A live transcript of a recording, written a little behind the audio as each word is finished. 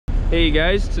Hey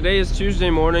guys, today is Tuesday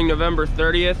morning, November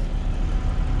 30th.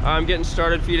 I'm getting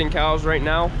started feeding cows right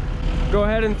now. Go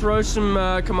ahead and throw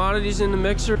some commodities in the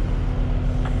mixer.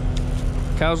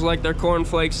 Cows like their corn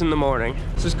flakes in the morning.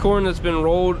 This is corn that's been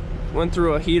rolled, went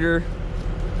through a heater,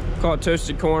 call it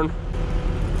toasted corn.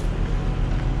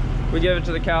 We give it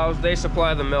to the cows, they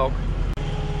supply the milk.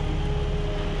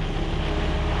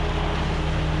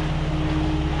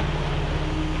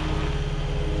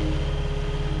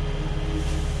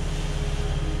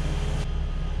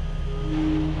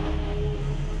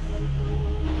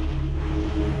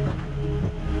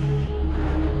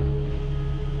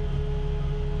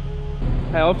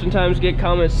 I oftentimes get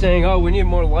comments saying, oh, we need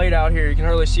more light out here, you can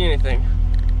hardly see anything.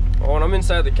 Well, when I'm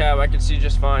inside the cab, I can see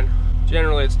just fine.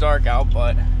 Generally it's dark out,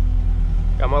 but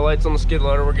got my lights on the skid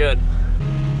loader, we're good.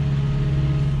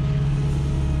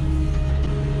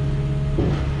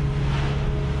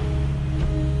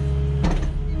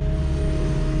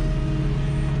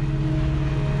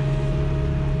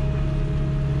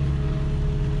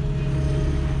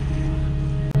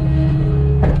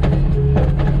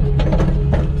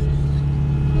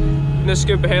 Just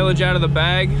scoop a haylage out of the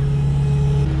bag.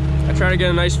 I try to get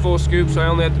a nice full scoop so I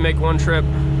only have to make one trip.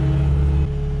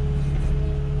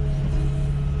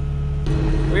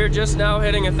 We are just now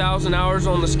hitting 1,000 hours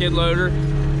on the skid loader.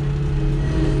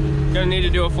 Gonna need to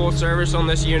do a full service on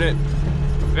this unit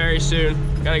very soon.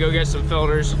 Gotta go get some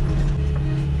filters.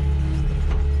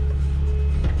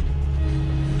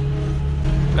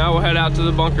 Now we'll head out to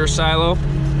the bunker silo.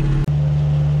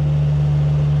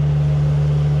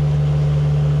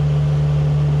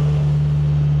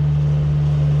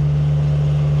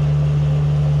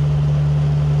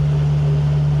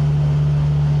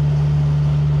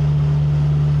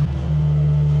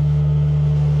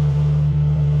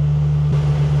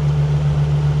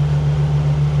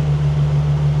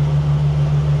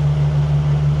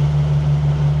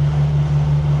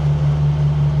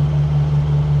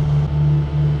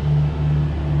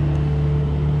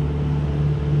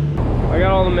 I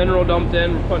got all the mineral dumped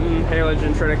in. We're putting haylage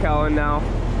and triticale in now.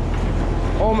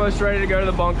 Almost ready to go to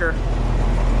the bunker.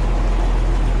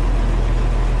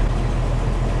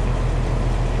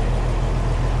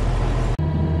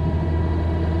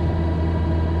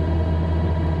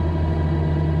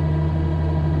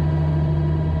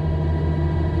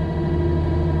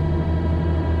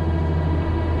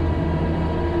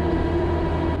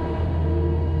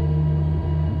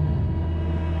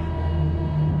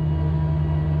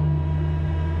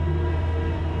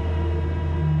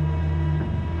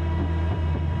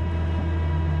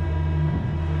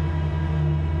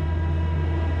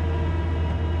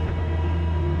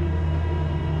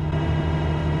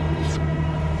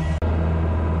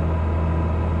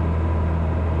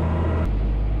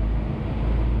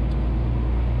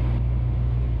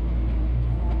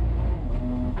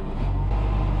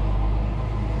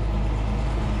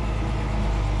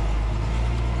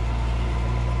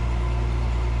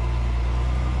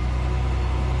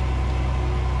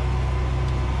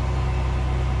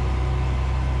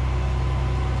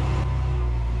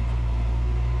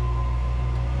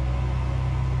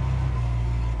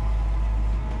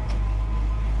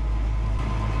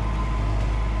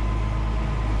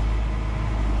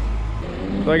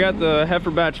 So I got the heifer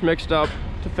batch mixed up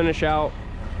to finish out.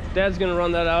 Dad's gonna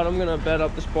run that out. I'm gonna bed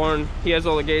up this barn. He has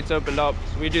all the gates opened up,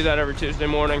 so we do that every Tuesday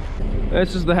morning.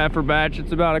 This is the heifer batch.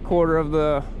 It's about 1/4 of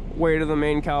the weight of the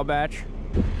main cow batch.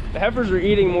 The heifers are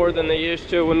eating more than they used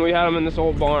to when we had them in this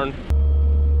old barn.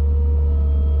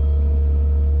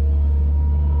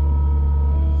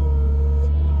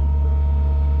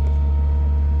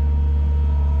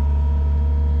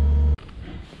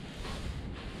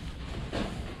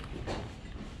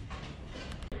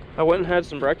 I went and had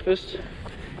some breakfast,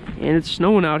 and it's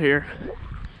snowing out here.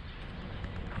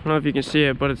 I don't know if you can see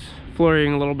it, but it's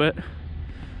flurrying a little bit.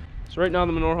 So right now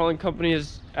the manure hauling company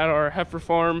is at our heifer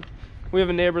farm. We have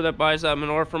a neighbor that buys that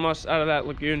manure from us out of that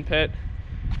lagoon pit.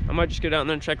 I might just go down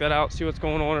there and check that out, see what's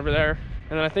going on over there.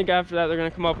 And then I think after that they're gonna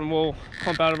come up and we'll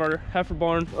pump out of our heifer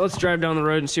barn. Let's drive down the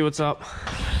road and see what's up.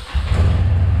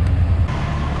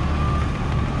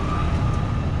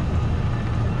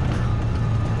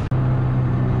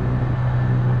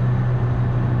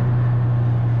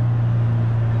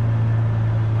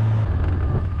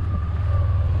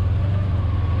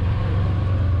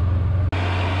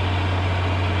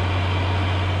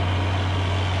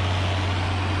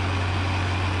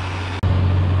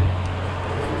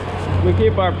 We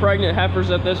keep our pregnant heifers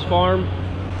at this farm.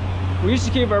 We used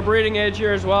to keep our breeding age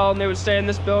here as well, and they would stay in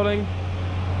this building.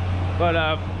 But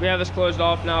we have this closed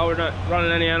off now. We're not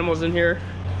running any animals in here.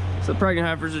 So the pregnant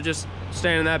heifers are just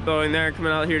staying in that building there and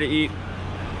coming out here to eat.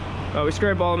 We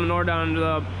scrape all the manure down into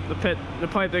the pit, the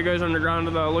pipe that goes underground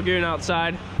to the lagoon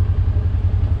outside.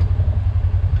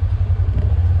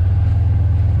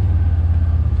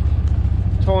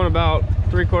 Towing about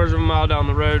 3/4 of a mile down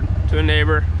the road to a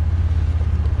neighbor.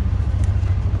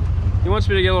 He wants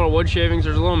me to get a little wood shavings.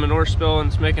 There's a little manure spill and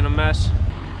it's making a mess.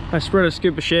 I spread a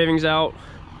scoop of shavings out.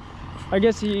 I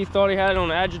guess he thought he had it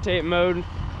on agitate mode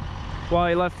while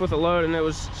he left with a load, and it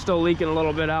was still leaking a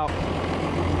little bit out.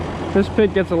 This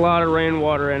pit gets a lot of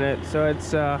rainwater in it, so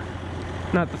it's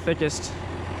not the thickest,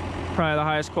 probably the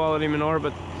highest quality manure,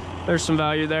 but there's some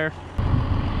value there.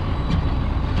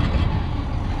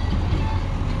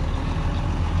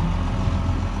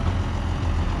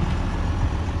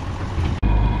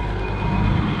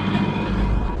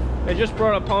 They just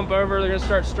brought a pump over. They're gonna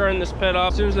start stirring this pit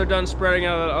up. As soon as they're done spreading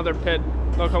out of the other pit,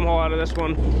 they'll come haul out of this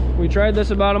one. We tried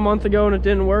this about a month ago and it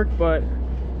didn't work, but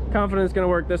confident it's gonna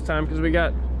work this time because we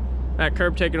got that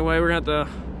curb taken away. We're gonna have to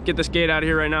get this gate out of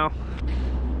here right now.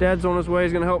 Dad's on his way,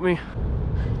 he's gonna help me.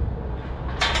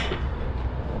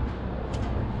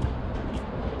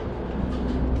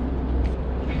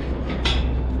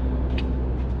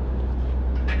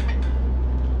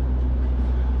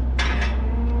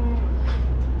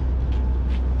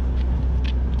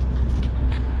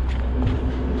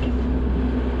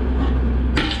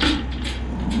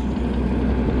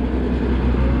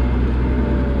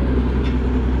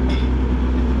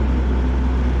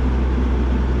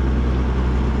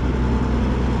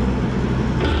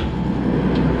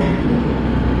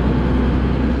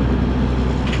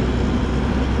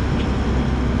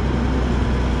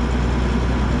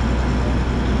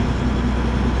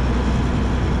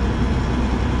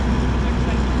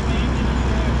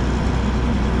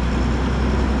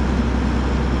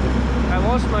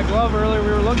 My glove earlier, we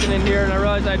were looking in here and I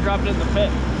realized I dropped it in the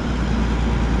pit.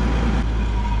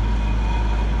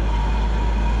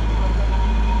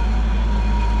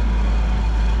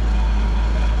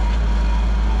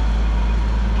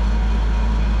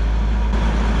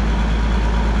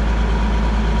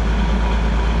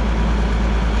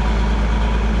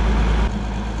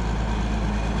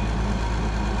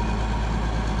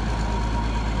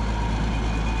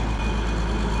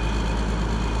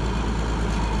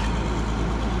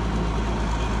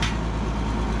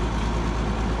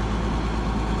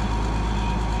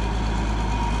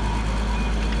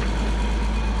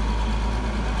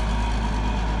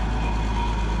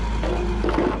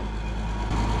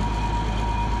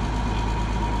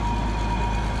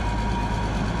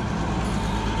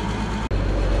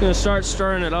 Gonna start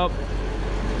stirring it up.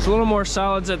 It's a little more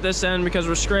solids at this end because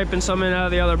we're scraping some in out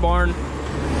of the other barn.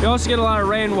 We also get a lot of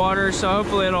rainwater, so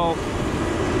hopefully it'll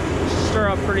stir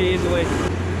up pretty easily.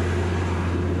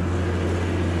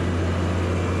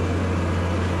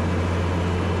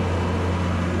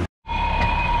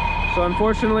 So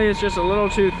unfortunately it's just a little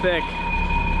too thick.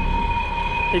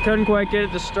 He couldn't quite get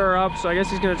it to stir up, so I guess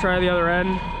he's gonna try the other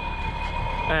end.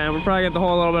 And we'll probably get the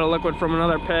whole little bit of liquid from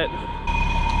another pit.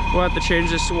 We'll have to change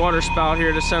this water spout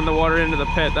here to send the water into the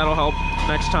pit. That'll help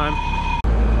next time.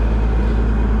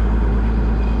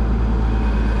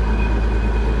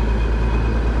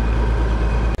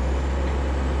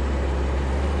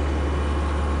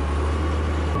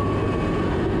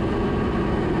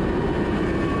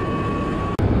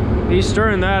 He's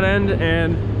stirring that end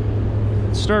and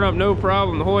it's stirring up no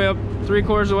problem. The whole way up,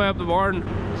 3/4 of the way up the barn.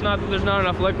 It's not that there's not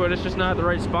enough liquid, it's just not at the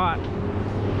right spot.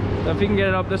 So if he can get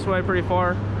it up this way pretty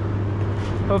far,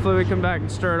 hopefully we come back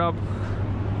and stir it up.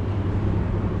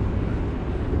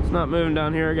 It's not moving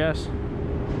down here, I guess.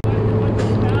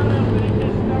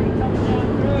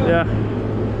 Yeah,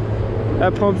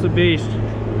 that pump's a beast.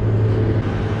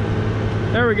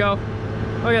 There we go.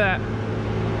 Look at that.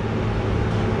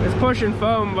 It's pushing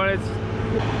foam, but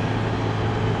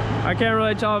I can't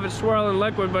really tell if it's swirling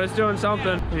liquid, but it's doing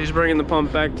something. He's bringing the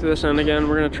pump back to this end again.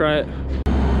 We're gonna try it.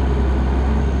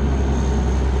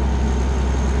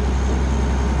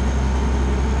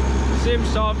 Seems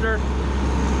softer.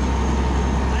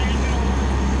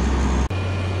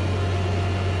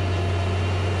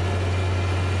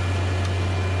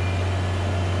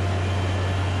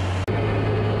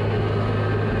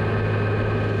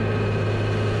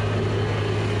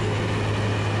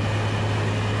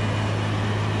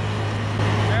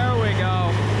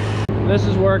 This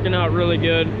is working out really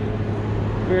good.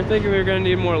 We were thinking we were going to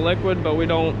need more liquid, but we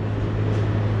don't.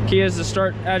 Key is to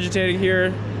start agitating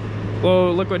here, blow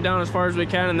liquid down as far as we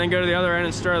can, and then go to the other end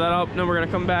and stir that up. And then we're going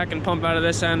to come back and pump out of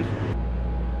this end.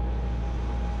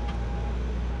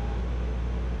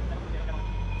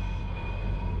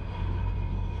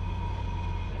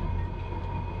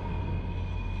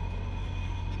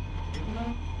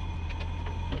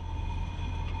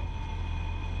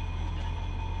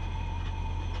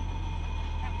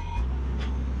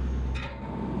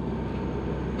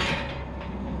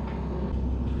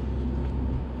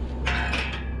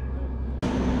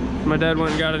 My dad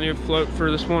went and got a new float for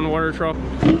this one water trough.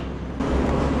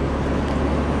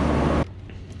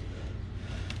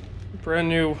 Brand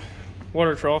new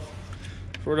water trough.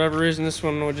 For whatever reason, this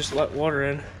one would just let water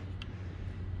in.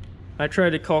 I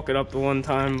tried to caulk it up the one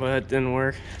time, but it didn't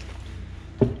work.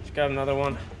 Just got another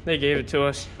one. They gave it to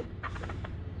us.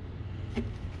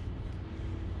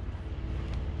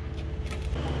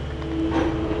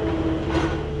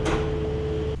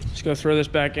 Just go throw this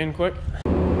back in quick.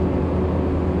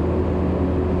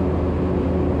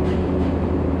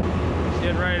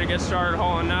 Getting ready to get started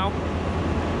hauling now.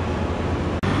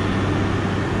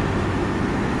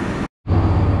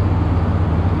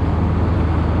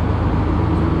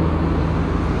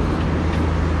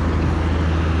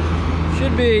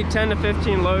 Should be 10 to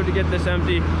 15 load to get this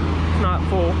empty. It's not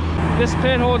full. This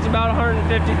pit holds about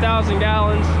 150,000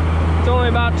 gallons. It's only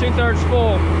about 2/3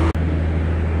 full.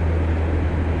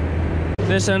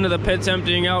 This end of the pit's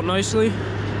emptying out nicely.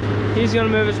 He's gonna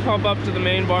move his pump up to the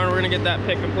main barn. We're gonna get that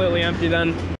pit completely empty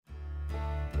then.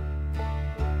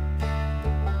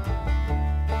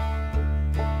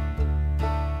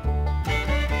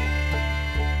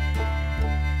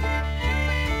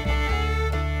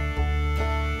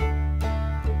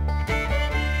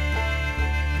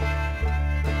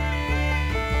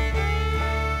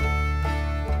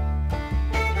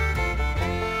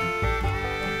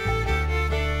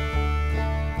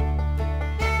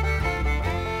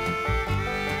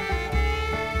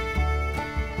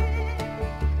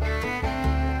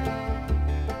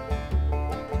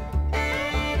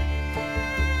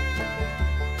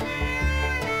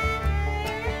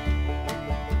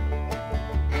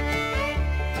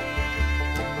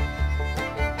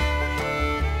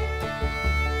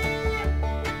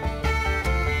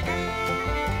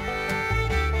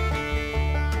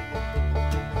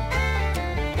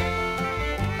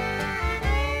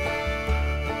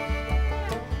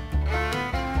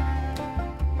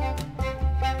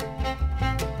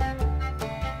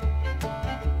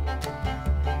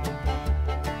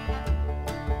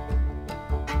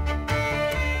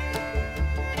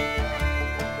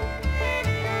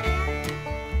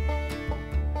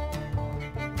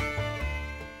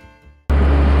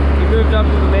 Moved up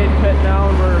to the main pit now,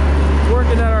 and we're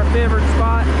working at our favorite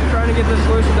spot, trying to get this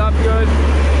loosened up good.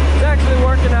 It's actually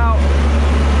working out.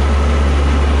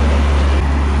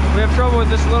 We have trouble with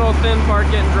this little thin part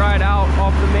getting dried out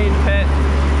off the main pit.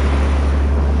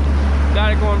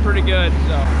 Got it going pretty good,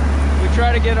 so we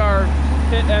try to get our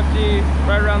pit empty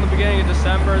right around the beginning of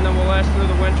December, and then we'll last through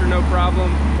the winter no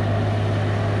problem.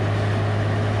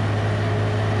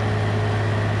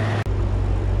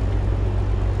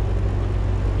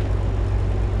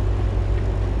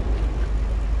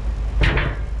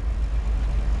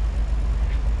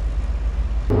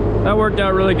 That worked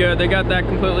out really good. They got that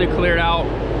completely cleared out,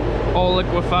 all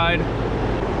liquefied.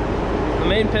 The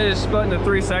main pit is split into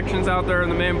 3 sections out there in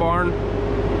the main barn.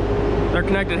 They're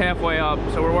connected halfway up,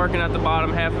 so we're working at the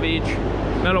bottom half of each.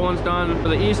 Middle one's done.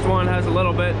 The east one has a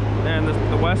little bit, and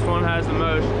the west one has the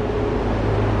most.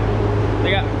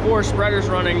 They got 4 spreaders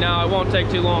running now. It won't take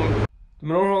too long. The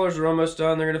manure haulers are almost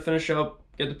done. They're gonna finish up,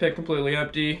 get the pit completely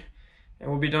empty, and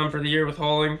we'll be done for the year with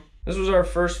hauling. This was our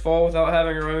first fall without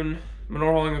having our own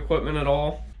manure hauling equipment at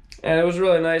all, and it was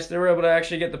really nice. They were able to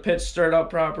actually get the pit stirred up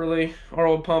properly. Our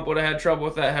old pump would have had trouble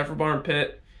with that heifer barn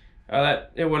pit.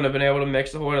 That it wouldn't have been able to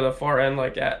mix the whole way to the far end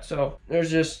like that. So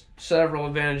there's just several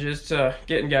advantages to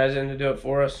getting guys in to do it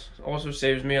for us. Also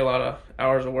saves me a lot of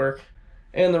hours of work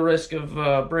and the risk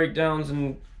of breakdowns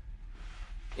and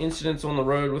incidents on the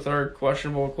road with our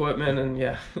questionable equipment. And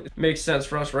yeah, it makes sense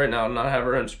for us right now to not have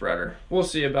our own spreader. We'll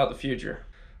see about the future.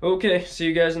 Okay, see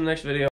you guys in the next video.